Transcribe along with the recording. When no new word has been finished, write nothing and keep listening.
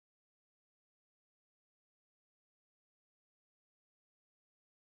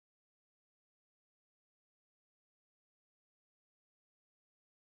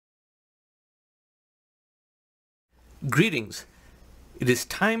Greetings. It is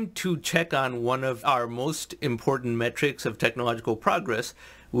time to check on one of our most important metrics of technological progress,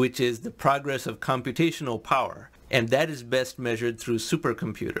 which is the progress of computational power. And that is best measured through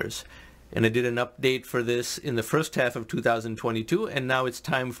supercomputers. And I did an update for this in the first half of 2022, and now it's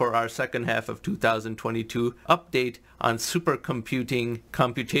time for our second half of 2022 update on supercomputing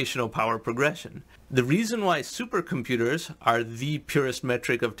computational power progression. The reason why supercomputers are the purest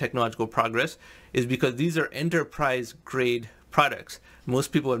metric of technological progress is because these are enterprise-grade products.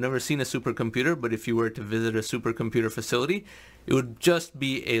 Most people have never seen a supercomputer, but if you were to visit a supercomputer facility, it would just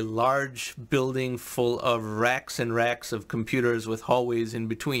be a large building full of racks and racks of computers with hallways in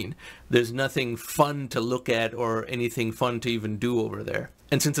between. There's nothing fun to look at or anything fun to even do over there.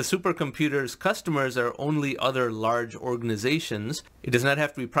 And since a supercomputer's customers are only other large organizations, it does not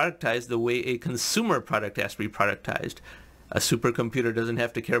have to be productized the way a consumer product has to be productized. A supercomputer doesn't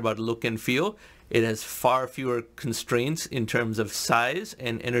have to care about look and feel. It has far fewer constraints in terms of size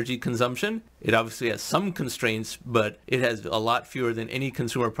and energy consumption. It obviously has some constraints, but it has a lot fewer than any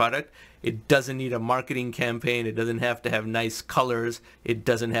consumer product. It doesn't need a marketing campaign. It doesn't have to have nice colors. It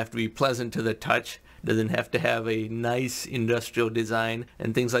doesn't have to be pleasant to the touch. It doesn't have to have a nice industrial design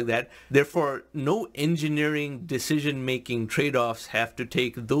and things like that. Therefore, no engineering decision-making trade-offs have to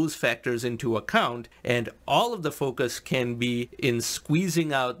take those factors into account, and all of the focus can be in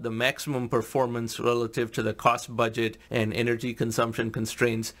squeezing out the maximum performance relative to the cost budget and energy consumption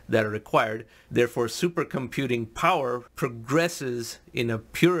constraints that are required. Therefore, supercomputing power progresses in a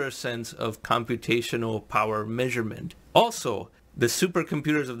purer sense of computational power measurement. Also, the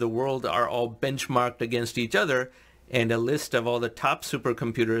supercomputers of the world are all benchmarked against each other, and a list of all the top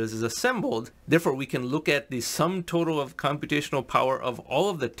supercomputers is assembled. Therefore, we can look at the sum total of computational power of all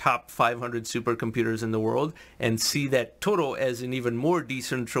of the top 500 supercomputers in the world and see that total as an even more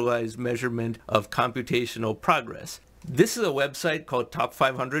decentralized measurement of computational progress. This is a website called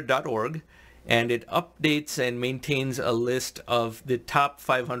top500.org. And it updates and maintains a list of the top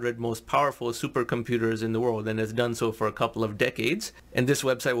 500 most powerful supercomputers in the world, and has done so for a couple of decades. And this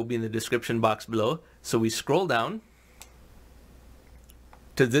website will be in the description box below. So we scroll down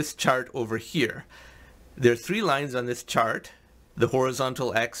to this chart over here. There are three lines on this chart. The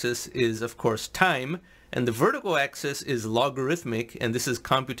horizontal axis is, of course, time, and the vertical axis is logarithmic, and this is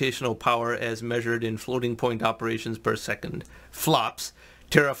computational power as measured in floating point operations per second, flops.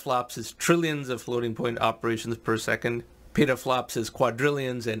 Teraflops is trillions of floating point operations per second. Petaflops is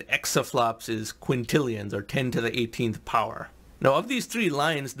quadrillions, and exaflops is quintillions, or 10 to the 18th power. Now, of these three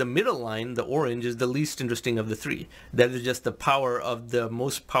lines, the middle line, the orange, is the least interesting of the three. That is just the power of the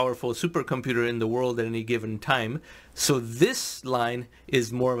most powerful supercomputer in the world at any given time. So this line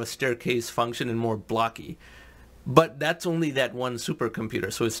is more of a staircase function and more blocky. But that's only that one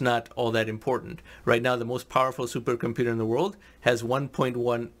supercomputer, so it's not all that important. Right now, the most powerful supercomputer in the world has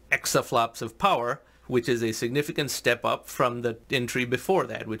 1.1 exaflops of power, which is a significant step up from the entry before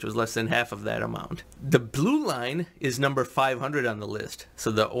that, which was less than half of that amount. The blue line is number 500 on the list.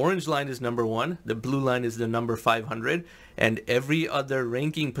 So the orange line is number 1, the blue line is the number 500, and every other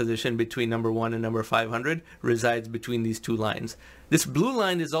ranking position between number 1 and number 500 resides between these two lines. This blue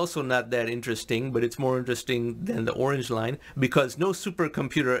line is also not that interesting, but it's more interesting than the orange line because no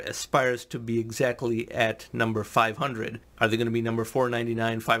supercomputer aspires to be exactly at number 500. Are they going to be number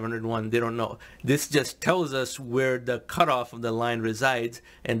 499, 501? They don't know. This just tells us where the cutoff of the line resides,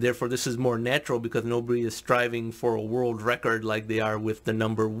 and therefore this is more natural because nobody is striving for a world record like they are with the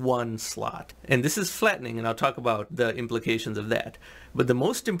number 1 slot. And this is flattening, and I'll talk about the implications of that. But the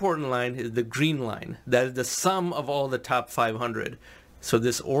most important line is the green line. That is the sum of all the top 500. So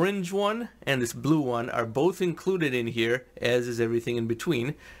this orange one and this blue one are both included in here, as is everything in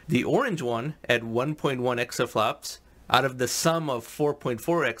between. The orange one at 1.1 exaflops out of the sum of 4.4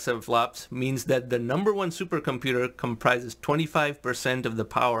 exaflops means that the number 1 supercomputer comprises 25% of the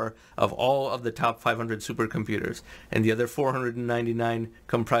power of all of the top 500 supercomputers, and the other 499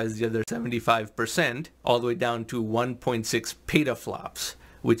 comprise the other 75%, all the way down to 1.6 petaflops,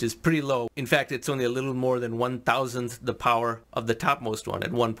 which is pretty low. In fact, it's only a little more than 1,000th the power of the topmost one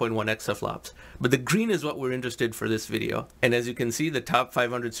at 1.1 exaflops. But the green is what we're interested for this video. And as you can see, the top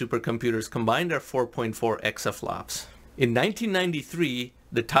 500 supercomputers combined are 4.4 exaflops. In 1993,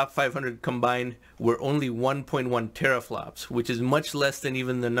 the top 500 combined were only 1.1 teraflops, which is much less than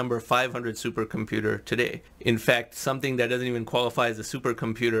even the number 500 supercomputer today. In fact, something that doesn't even qualify as a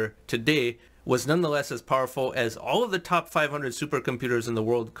supercomputer today was nonetheless as powerful as all of the top 500 supercomputers in the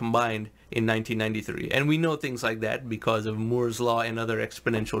world combined in 1993. And we know things like that because of Moore's law and other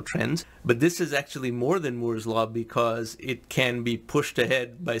exponential trends. But this is actually more than Moore's law because it can be pushed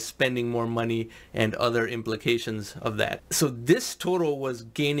ahead by spending more money and other implications of that. So this total was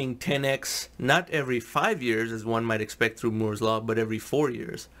gaining 10x, not every 5 years as one might expect through Moore's law, but every 4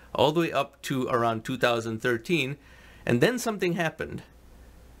 years, all the way up to around 2013. And then something happened.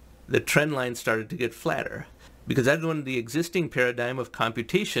 The trend line started to get flatter, because that's when the existing paradigm of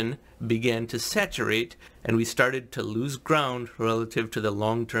computation began to saturate and we started to lose ground relative to the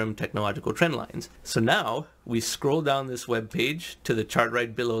long-term technological trend lines. So now we scroll down this web page to the chart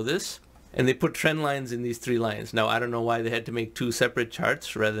right below this, and they put trend lines in these 3 lines. Now I don't know why they had to make 2 separate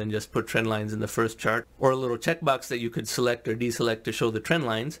charts rather than just put trend lines in the first chart, or a little checkbox that you could select or deselect to show the trend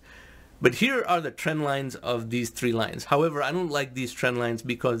lines. But here are the trend lines of these 3 lines. However, I don't like these trend lines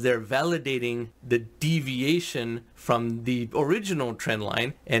because they're validating the deviation from the original trend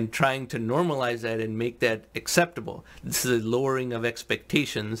line and trying to normalize that and make that acceptable. This is a lowering of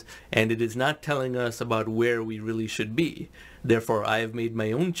expectations, and it is not telling us about where we really should be. Therefore, I have made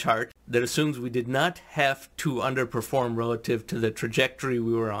my own chart that assumes we did not have to underperform relative to the trajectory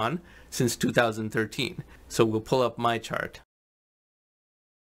we were on since 2013. So we'll pull up my chart.